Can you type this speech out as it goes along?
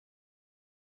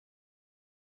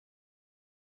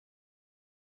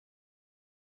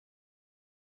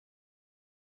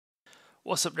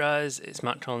What's up guys, it's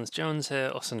Matt Collins-Jones here,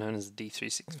 also known as the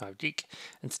D365 Geek,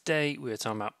 and today we are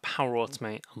talking about Power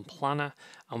Automate and Planner,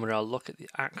 and we're going to look at the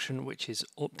action which is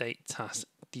Update Task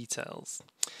Details.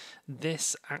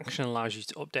 This action allows you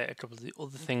to update a couple of the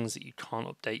other things that you can't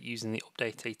update using the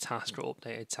Update a Task or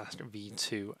Update a Task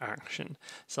V2 action.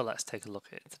 So let's take a look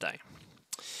at it today.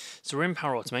 So we're in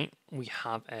Power Automate, we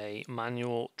have a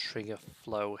manual trigger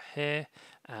flow here,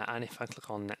 and if I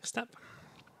click on Next Step,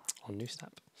 or New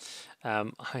Step,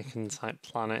 I can type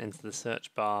Planner into the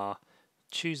search bar,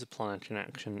 choose the Planner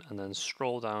connection, and then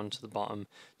scroll down to the bottom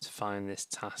to find this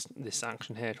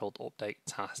action here called Update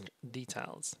Task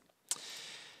Details.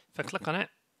 If I click on it,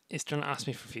 it's going to ask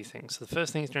me for a few things. So the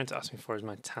first thing it's going to ask me for is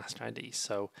my task ID.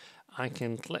 So I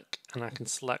can click and I can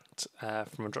select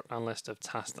from a drop-down list of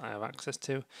tasks that I have access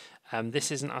to.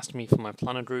 This isn't asking me for my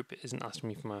planner group. It isn't asking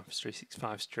me for my Office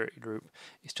 365 security group.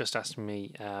 It's just asking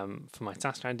me for my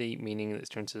task ID, meaning that it's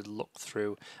going to look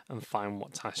through and find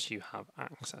what tasks you have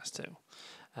access to.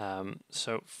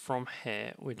 So from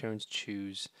here, we're going to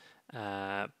choose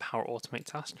Power Automate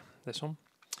Task, this one.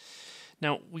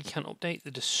 Now we can update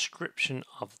the description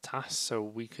of the task, so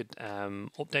we could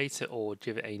update it or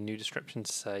give it a new description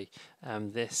to say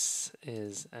this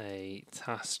is a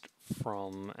task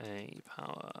from a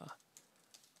Power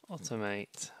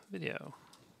Automate video.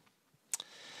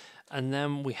 And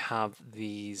then we have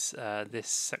these this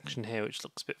section here which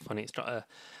looks a bit funny. It's got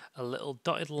a little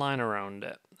dotted line around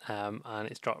it, and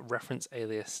it's got reference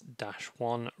alias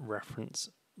 -1, reference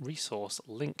resource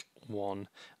link 1,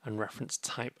 and reference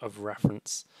type of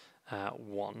reference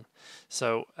 1.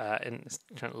 So and it's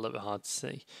kind of a little bit hard to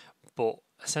see, but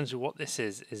essentially what this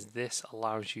is this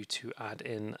allows you to add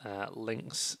in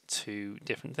links to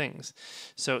different things.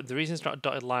 So the reason it's got a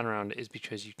dotted line around it is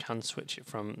because you can switch it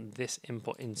from this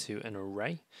input into an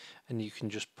array, and you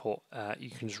can just put you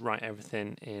can just write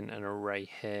everything in an array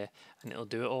here and it'll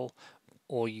do it all,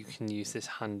 or you can use this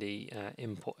handy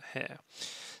input here.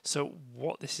 So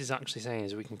what this is actually saying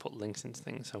is we can put links into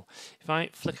things. So if I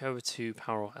flick over to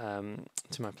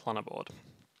to my planner board,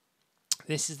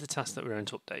 this is the task that we're going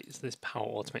to update. It's this Power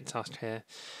Automate task here,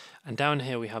 and down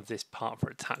here we have this part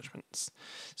for attachments.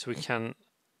 So we can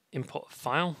input a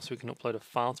file, so we can upload a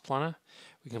file to Planner.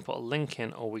 We can put a link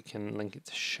in, or we can link it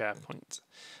to SharePoint.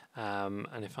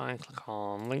 And if I click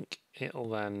on link, it'll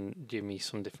then give me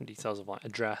some different details of like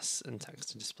address and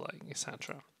text to display,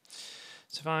 etc.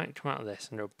 So if I come out of this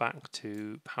and go back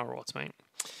to Power Automate,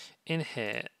 in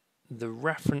here the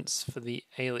reference for the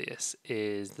alias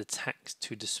is the text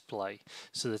to display.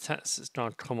 So the text is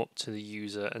going to come up to the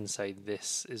user and say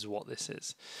this is what this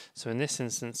is. So in this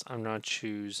instance, I'm going to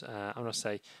choose, I'm going to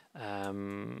say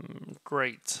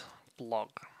great blog.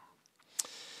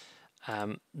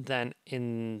 Then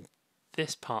in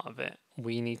this part of it,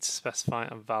 we need to specify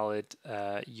a valid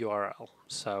URL.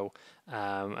 So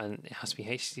and it has to be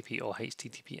HTTP or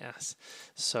HTTPS.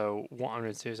 So what I'm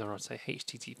going to do is I'm going to say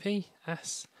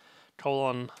HTTPS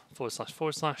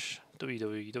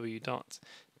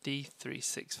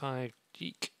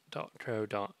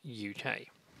www.d365geek.co.uk.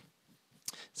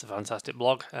 It's a fantastic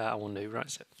blog. I wonder who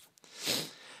writes it.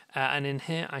 And in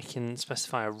here I can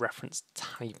specify a reference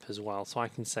type as well. So I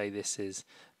can say this is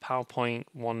PowerPoint,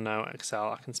 OneNote,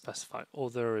 Excel. I can specify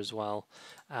other as well.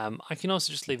 I can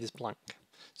also just leave this blank.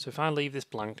 So if I leave this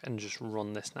blank and just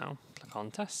run this now, click on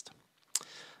test,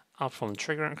 I'll perform the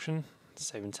trigger action,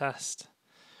 save and test,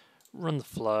 run the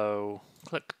flow,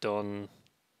 click done,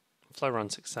 flow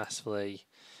runs successfully.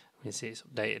 You can see it's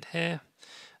updated here.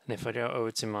 And if I go over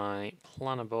to my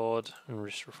planner board and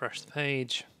just refresh the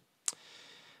page,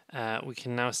 we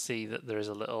can now see that there is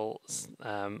a little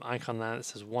icon there that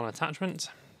says one attachment.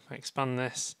 If I expand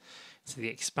this, so the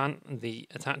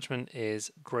attachment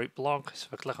is Great Blog. So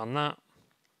if I click on that,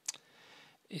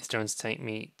 it's going to take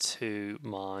me to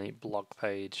my blog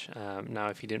page. Now,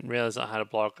 if you didn't realize I had a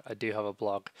blog, I do have a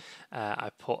blog.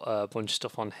 I put a bunch of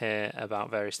stuff on here about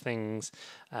various things.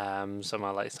 So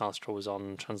my latest article was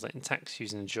on translating text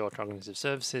using Azure Cognitive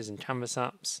Services and Canvas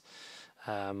apps.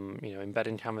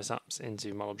 Embedding Canvas apps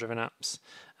into model-driven apps,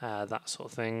 that sort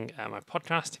of thing. My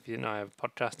podcast, if you didn't know I have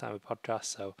a podcast,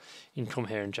 so you can come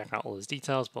here and check out all those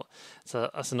details, but so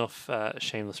that's enough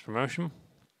shameless promotion.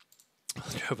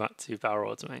 Let's go back to Power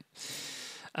Automate.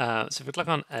 So if we click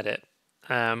on Edit,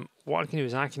 what I can do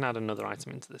is I can add another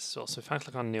item into this as well. So if I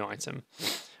click on New Item,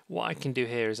 what I can do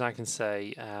here is I can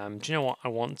say, do you know what, I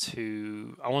want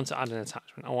to add an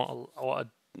attachment. I want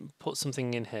to put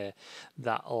something in here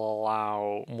that will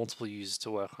allow multiple users to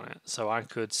work on it. So I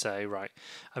could say, right,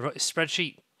 I've got this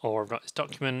spreadsheet or I've got this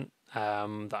document,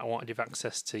 that I want to give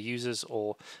access to users,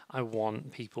 or I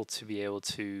want people to be able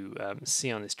to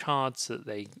see on this card so that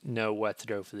they know where to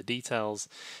go for the details.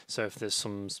 So if there's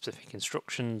some specific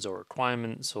instructions or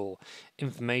requirements or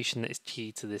information that is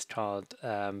key to this card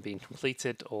being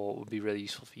completed or would be really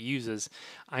useful for users,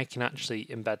 I can actually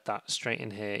embed that straight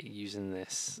in here using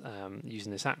this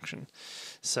action.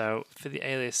 So for the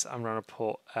alias, I'm going to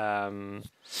put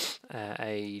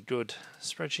a good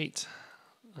spreadsheet.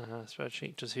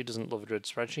 Just who doesn't love a good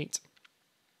spreadsheet?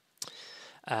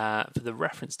 For the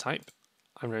reference type,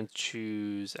 I'm going to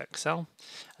choose Excel,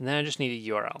 and then I just need a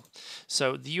URL.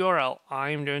 So the URL,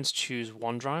 I'm going to choose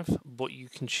OneDrive, but you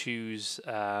can choose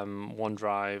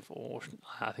OneDrive, or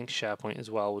I think SharePoint as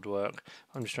well would work.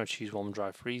 I'm just going to choose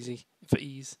OneDrive for ease.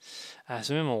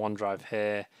 So I'm in my OneDrive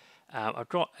here. I've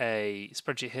got a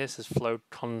spreadsheet here that says flow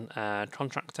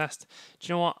contract test. Do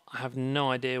you know what? I have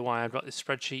no idea why I've got this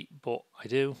spreadsheet, but I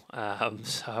do.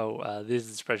 This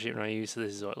is the spreadsheet I use, so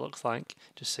this is what it looks like,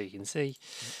 just so you can see.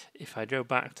 If I go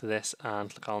back to this and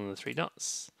click on the three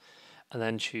dots, and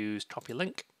then choose copy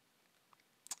link,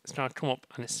 it's going to come up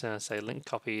and it's going to say link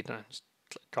copied, and I just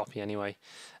click copy anyway.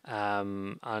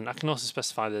 And I can also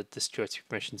specify the security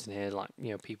permissions in here, like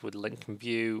people with link and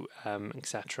view,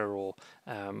 etc. Or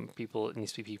it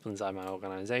needs to be people inside my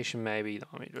organization, maybe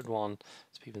that might be a good one.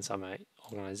 So people inside my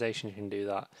organization can do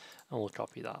that, and we'll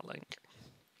copy that link.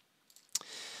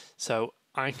 So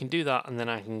I can do that, and then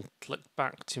I can click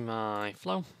back to my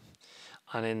flow,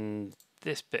 and in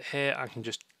this bit here I can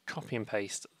just copy and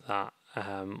paste that,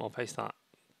 or paste that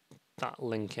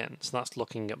link in. So that's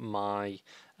looking at my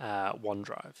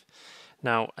OneDrive.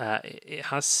 Now it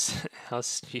has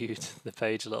skewed the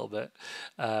page a little bit,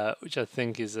 which I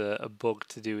think is a bug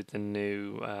to do with the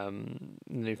new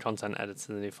content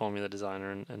editor, the new Formula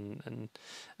Designer and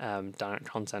direct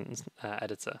content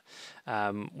editor,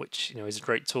 which is a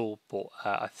great tool, but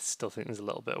I still think there's a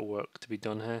little bit of work to be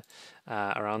done here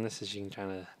around this, as you can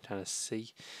kind of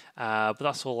see. But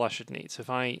that's all I should need. So if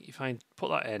I put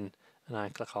that in and I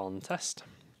click on test,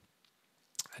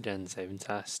 again save and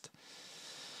test.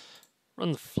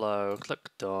 Run the flow,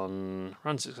 click done,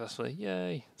 run successfully,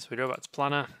 yay. So we go back to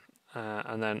planner,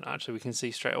 and then actually we can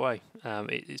see straight away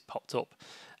it's popped up,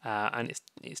 and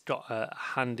it's got a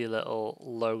handy little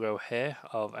logo here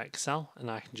of Excel,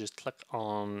 and I can just click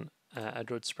on a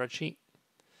good spreadsheet,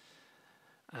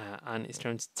 and it's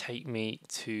going to take me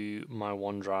to my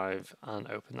OneDrive and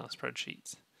open that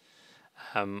spreadsheet.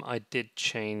 I did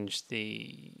change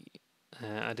the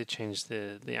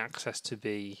access to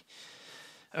be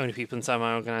only people inside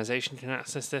my organization can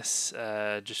access this,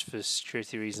 just for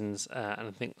security reasons, and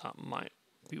I think that might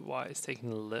be why it's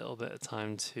taking a little bit of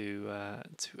time to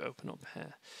open up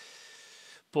here.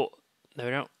 But there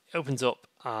we go, it opens up,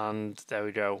 and there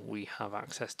we go, we have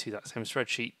access to that same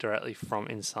spreadsheet directly from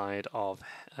inside of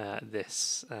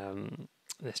this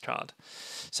card.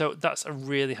 So that's a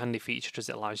really handy feature, because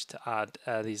it allows you to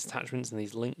add these attachments and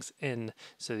these links in,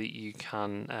 so that you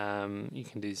can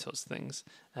do these sorts of things,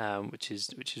 which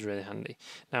is really handy.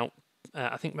 Now,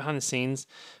 I think behind the scenes,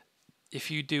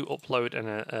 if you do upload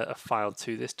a file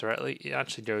to this directly, it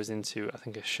actually goes into, I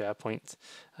think, a SharePoint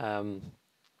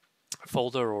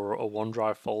folder or a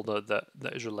OneDrive folder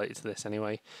that is related to this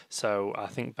anyway. So I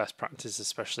think best practice,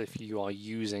 especially if you are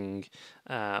using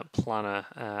Planner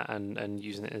and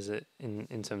using it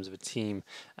in terms of a team,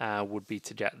 would be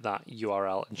to get that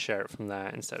URL and share it from there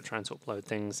instead of trying to upload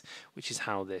things, which is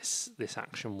how this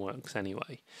action works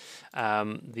anyway.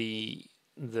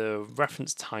 The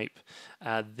reference type,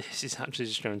 this is actually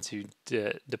just going to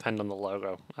depend on the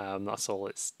logo. That's all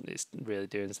it's really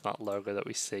doing. Is that logo that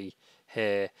we see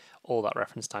here, all that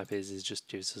reference type is just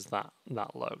gives us that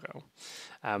logo.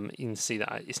 You can see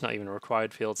that it's not even a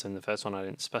required field, so in the first one I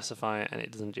didn't specify it, and it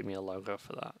doesn't give me a logo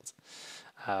for that.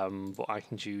 But I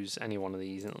can choose any one of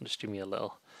these, and it'll just give me a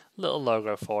little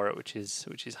logo for it, which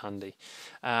is handy.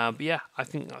 But yeah, I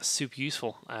think that's super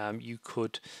useful. You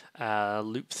could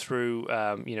loop through.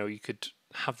 You could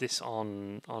have this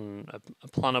on a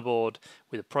planner board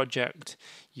with a project.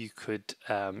 You could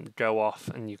go off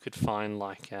and you could find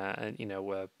like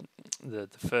the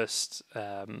first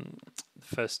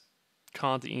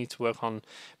card that you need to work on.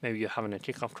 Maybe you're having a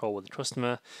kickoff call with a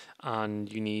customer and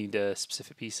you need a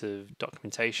specific piece of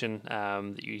documentation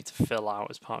that you need to fill out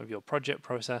as part of your project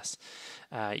process.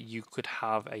 You could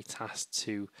have a task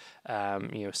to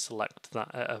select that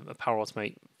a Power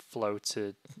Automate flow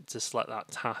to select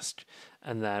that task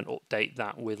and then update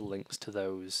that with links to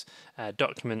those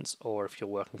documents, or if you're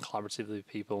working collaboratively with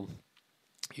people,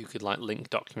 you could like link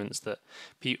documents that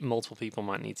multiple people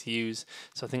might need to use.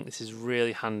 So I think this is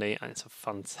really handy, and it's a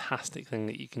fantastic thing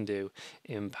that you can do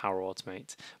in Power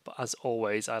Automate. But as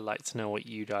always, I'd like to know what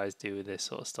you guys do with this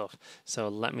sort of stuff. So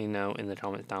let me know in the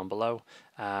comments down below.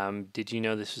 Did you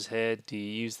know this was here? Do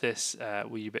you use this?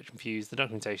 Were you a bit confused? The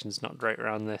documentation's not great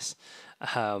around this.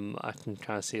 I can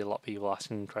kind of see a lot of people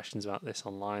asking questions about this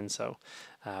online. So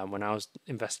when I was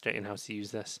investigating how to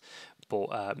use this, but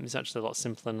it's actually a lot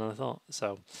simpler than I thought.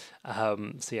 So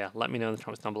yeah, let me know in the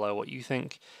comments down below what you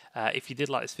think. If you did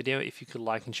like this video, if you could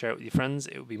like and share it with your friends,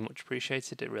 it would be much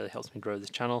appreciated. It really helps me grow this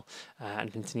channel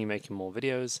and continue making more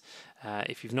videos.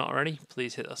 If you've not already,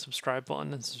 please hit that subscribe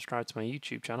button and subscribe to my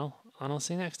YouTube channel, and I'll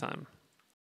see you next time.